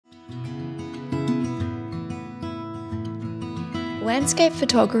Landscape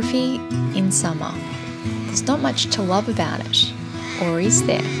photography in summer. There's not much to love about it, or is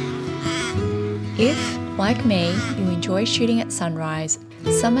there? If, like me, you enjoy shooting at sunrise,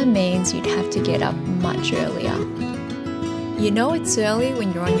 summer means you'd have to get up much earlier. You know it's early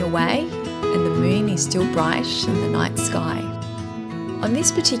when you're on your way and the moon is still bright in the night sky. On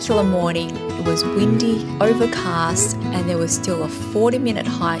this particular morning, it was windy, overcast, and there was still a 40-minute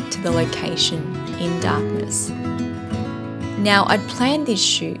hike to the location in darkness. Now, I'd planned this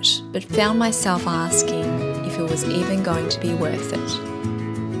shoot, but found myself asking if it was even going to be worth it.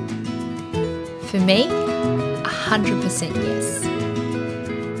 For me, 100% yes.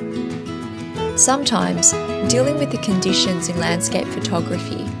 Sometimes, dealing with the conditions in landscape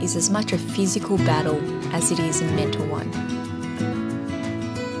photography is as much a physical battle as it is a mental one.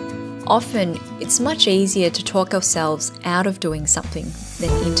 Often, it's much easier to talk ourselves out of doing something than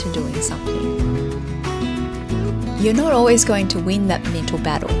into doing something. You're not always going to win that mental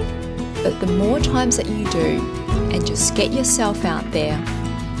battle, but the more times that you do and just get yourself out there,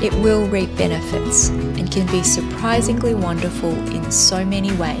 it will reap benefits and can be surprisingly wonderful in so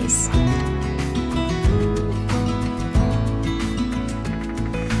many ways.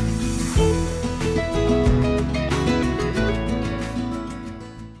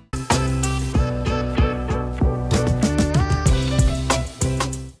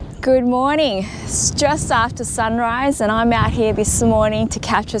 Good morning. It's just after sunrise and I'm out here this morning to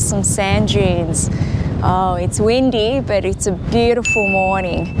capture some sand dunes. Oh, it's windy, but it's a beautiful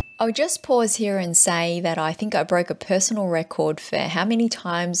morning. I'll just pause here and say that I think I broke a personal record for how many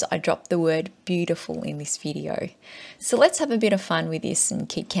times I dropped the word beautiful in this video. So let's have a bit of fun with this and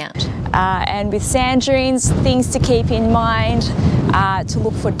keep count. And with sand dunes, things to keep in mind, to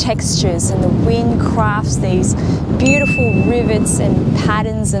look for textures, and the wind crafts these beautiful rivets and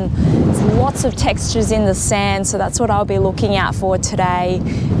patterns and lots of textures in the sand. So that's what I'll be looking out for today,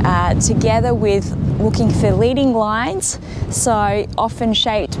 together with looking for leading lines, so often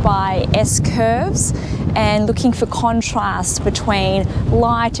shaped by S-curves, and looking for contrast between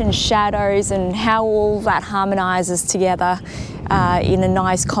light and shadows and how all that harmonizes together in a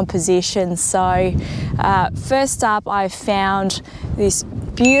nice composition. So first up, I found this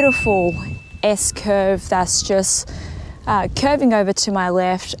beautiful S-curve that's just curving over to my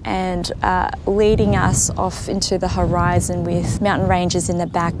left and leading us off into the horizon with mountain ranges in the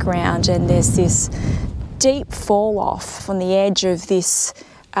background, and there's this deep fall off on the edge of this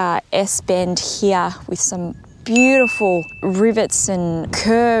S-bend here with some beautiful rivets and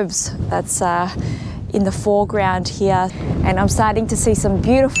curves that's in the foreground here, and I'm starting to see some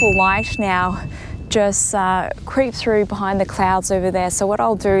beautiful light now just creep through behind the clouds over there. So what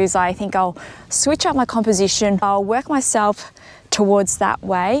I'll do is I think I'll switch up my composition. I'll work myself towards that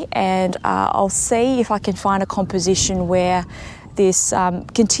way, and I'll see if I can find a composition where this,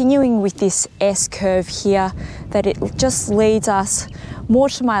 continuing with this S-curve here, that it just leads us more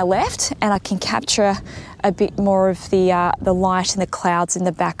to my left, and I can capture a bit more of the light and the clouds in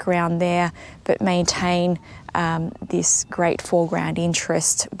the background there, but maintain this great foreground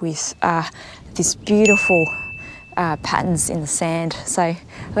interest with this beautiful patterns in the sand. So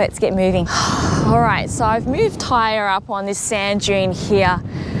let's get moving. All right, so I've moved higher up on this sand dune here,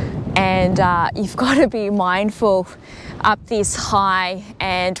 and you've got to be mindful up this high,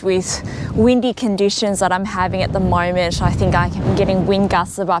 and with windy conditions that I'm having at the moment, I think I'm getting wind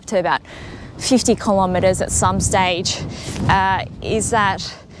gusts of up to about 50 kilometers at some stage, is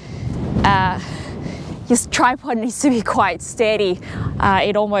that your tripod needs to be quite steady.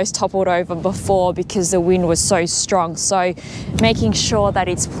 It almost toppled over before because the wind was so strong. So making sure that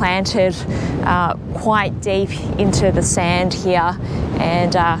it's planted quite deep into the sand here,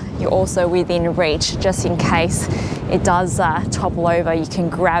 and you're also within reach just in case it does topple over. You can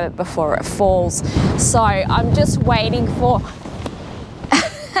grab it before it falls. So I'm just waiting for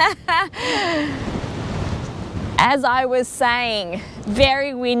as I was saying,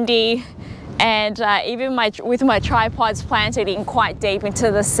 very windy, and even with my tripods planted in quite deep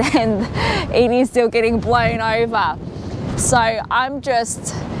into the sand, it is still getting blown over. So I'm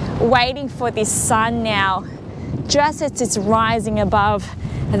just waiting for this sun now, just as it's rising above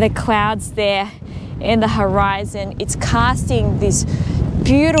the clouds there in the horizon. It's casting this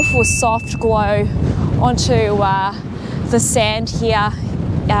beautiful soft glow onto the sand here,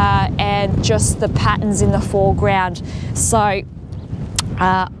 and just the patterns in the foreground. So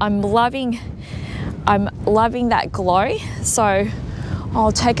I'm loving that glow. So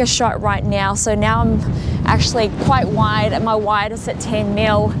I'll take a shot right now. So now I'm actually quite wide, at my widest at 10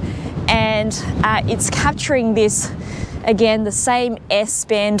 mil, and it's capturing this, again, the same S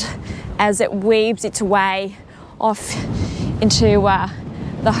bend as it weaves its way off into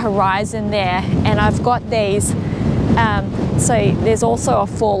the horizon there, and I've got these. So there's also a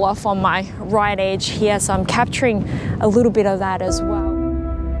fall off on my right edge here, so I'm capturing a little bit of that as well.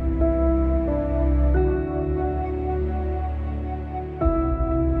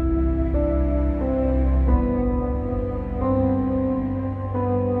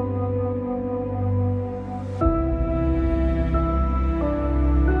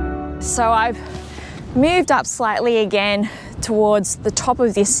 So I've moved up slightly again towards the top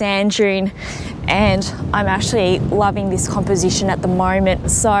of this sand dune, and I'm actually loving this composition at the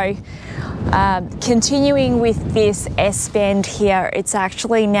moment. So continuing with this S-bend here, it's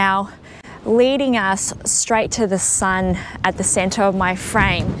actually now leading us straight to the sun at the center of my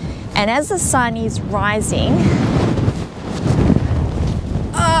frame. And as the sun is rising,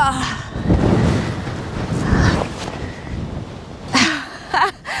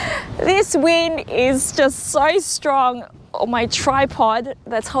 this wind is just so strong. My tripod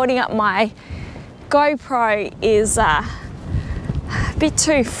that's holding up my GoPro is a bit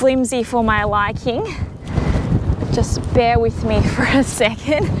too flimsy for my liking. Just bear with me for a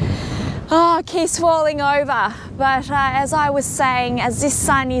second. Oh, it keeps falling over. But as I was saying, as this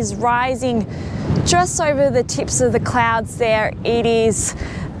sun is rising just over the tips of the clouds there, it is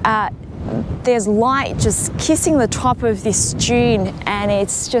there's light just kissing the top of this dune, and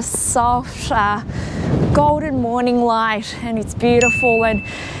it's just soft golden morning light, and it's beautiful. And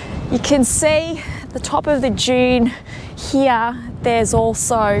you can see the top of the dune here. There's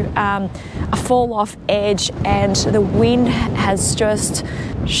also a fall off edge, and the wind has just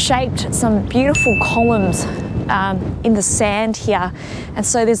shaped some beautiful columns in the sand here. And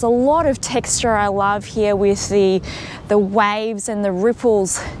so there's a lot of texture I love here with the waves and the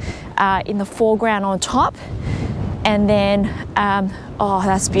ripples in the foreground on top. And then, oh,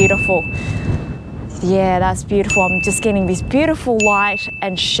 that's beautiful. Yeah, that's beautiful. I'm just getting this beautiful light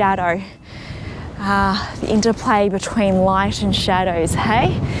and shadow. The interplay between light and shadows,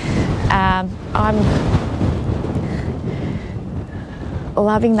 hey? I'm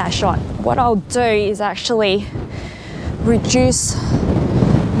loving that shot. What I'll do is actually reduce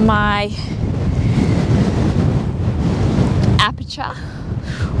my aperture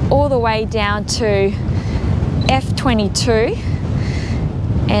all the way down to f22,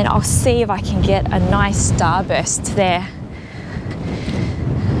 and I'll see if I can get a nice starburst there.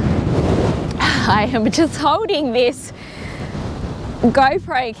 I am just holding this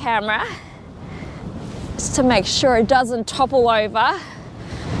GoPro camera just to make sure it doesn't topple over.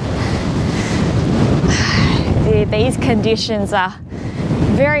 These conditions are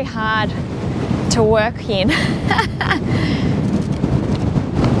very hard to work in.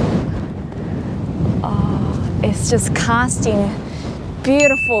 Oh, it's just casting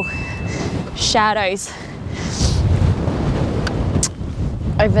beautiful shadows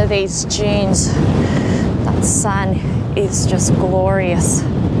over these dunes. That sun is just glorious.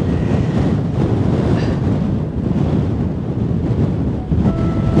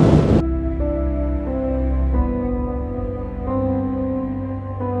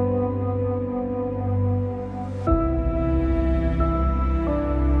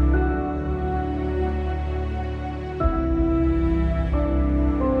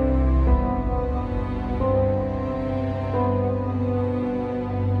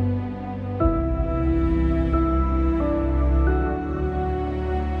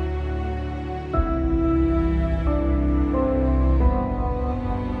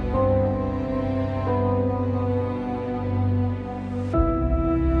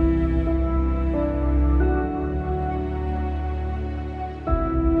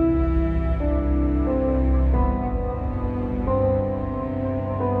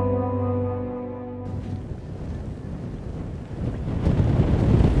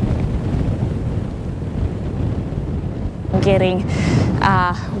 Getting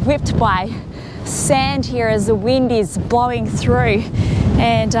whipped by sand here as the wind is blowing through,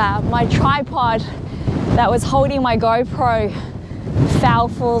 and my tripod that was holding my GoPro fell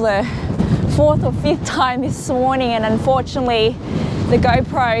for the 4th or 5th time this morning, and unfortunately the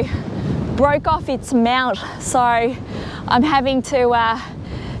GoPro broke off its mount, so I'm having to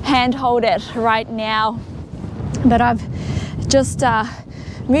hand hold it right now. But I've just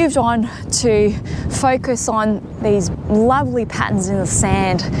moved on to focus on these lovely patterns in the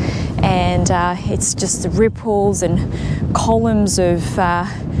sand, and it's just the ripples and columns of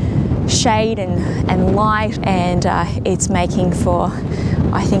shade and light, and it's making for,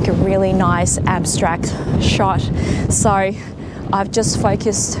 I think, a really nice abstract shot. So I've just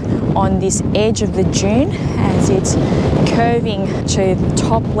focused on this edge of the dune as it's curving to the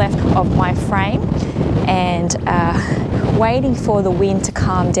top left of my frame, and waiting for the wind to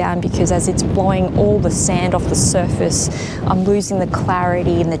calm down, because as it's blowing all the sand off the surface, I'm losing the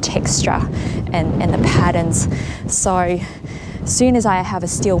clarity and the texture and the patterns. So as soon as I have a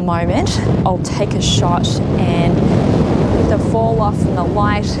still moment, I'll take a shot, and with the fall off and the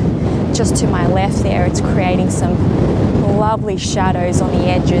light just to my left there, it's creating some lovely shadows on the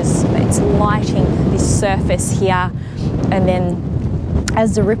edges. It's lighting this surface here, and then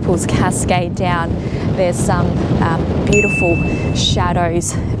as the ripples cascade down, there's some beautiful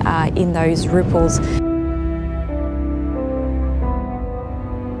shadows in those ripples.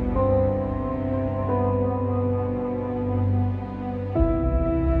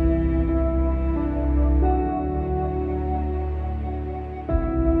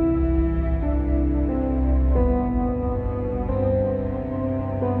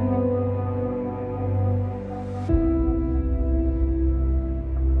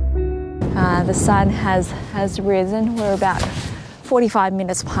 The sun has risen. We're about 45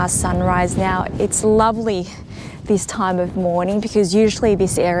 minutes past sunrise now. It's lovely this time of morning, because usually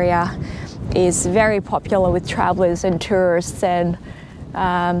this area is very popular with travellers and tourists, and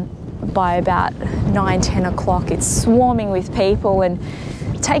by about 9-10 o'clock it's swarming with people. And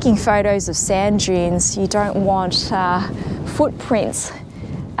taking photos of sand dunes, you don't want footprints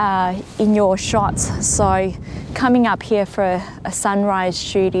in your shots. So coming up here for a sunrise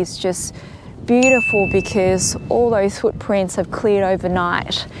shoot is just beautiful, because all those footprints have cleared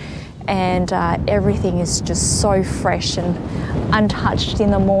overnight, and everything is just so fresh and untouched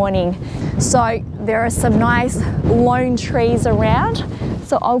in the morning. So there are some nice lone trees around,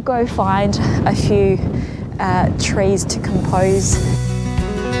 so I'll go find a few trees to compose.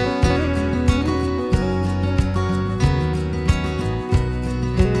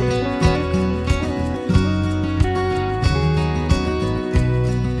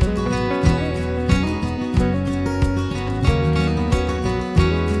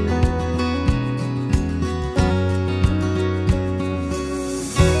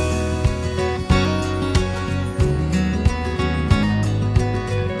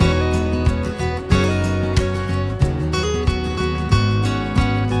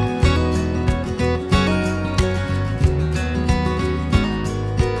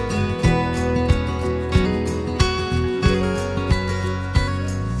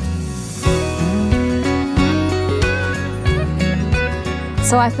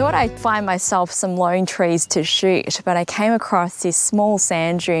 So I thought I'd find myself some lone trees to shoot, but I came across this small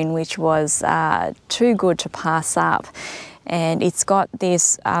sand dune which was too good to pass up. And it's got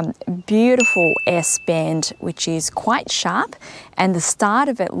this beautiful S-bend which is quite sharp, and the start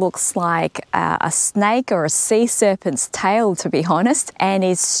of it looks like a snake or a sea serpent's tail, to be honest, and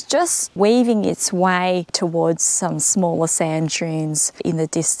it's just weaving its way towards some smaller sand dunes in the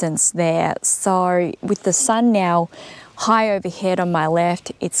distance there. So with the sun now high overhead on my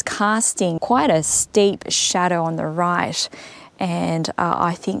left, it's casting quite a steep shadow on the right, and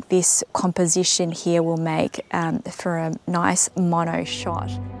I think this composition here will make for a nice mono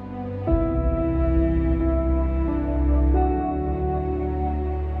shot.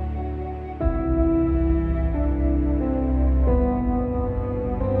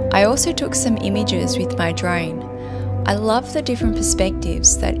 I also took some images with my drone. I love the different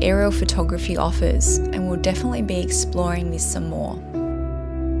perspectives that aerial photography offers, and will definitely be exploring this some more.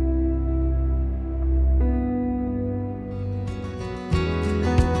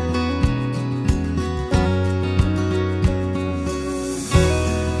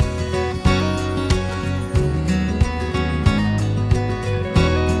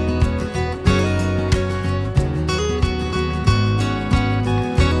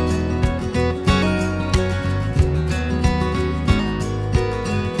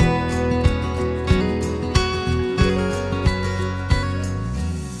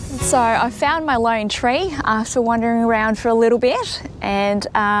 So I found my lone tree after wandering around for a little bit, and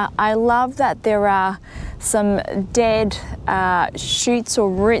I love that there are some dead shoots or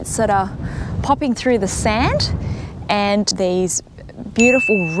roots that are popping through the sand, and these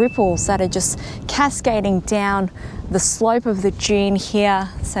beautiful ripples that are just cascading down the slope of the dune here.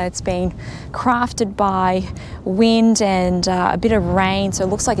 So it's been crafted by wind and a bit of rain, so it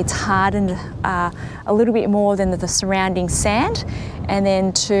looks like it's hardened a little bit more than the surrounding sand. And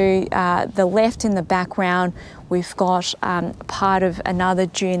then to the left in the background, we've got part of another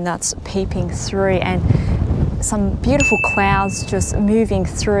dune that's peeping through, and some beautiful clouds just moving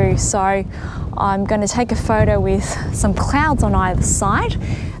through. So I'm going to take a photo with some clouds on either side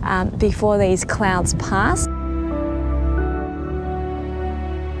before these clouds pass.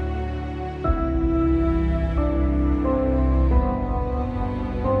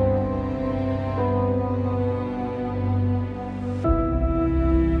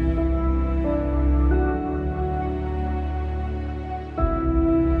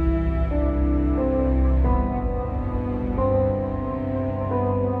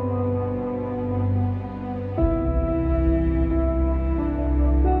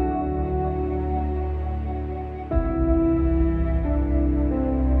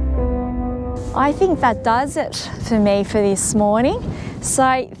 I think that does it for me for this morning.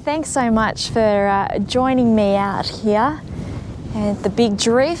 So thanks so much for joining me out here at the Big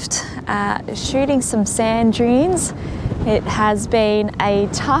Drift, shooting some sand dunes. It has been a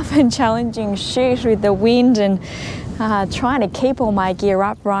tough and challenging shoot with the wind and trying to keep all my gear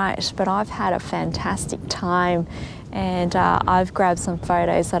upright, but I've had a fantastic time, and I've grabbed some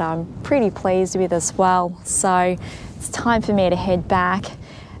photos that I'm pretty pleased with as well. So it's time for me to head back.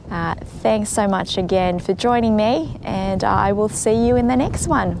 Thanks so much again for joining me, and I will see you in the next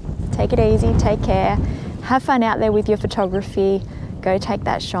one. Take it easy, take care, have fun out there with your photography, go take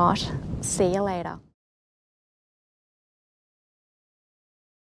that shot. See you later.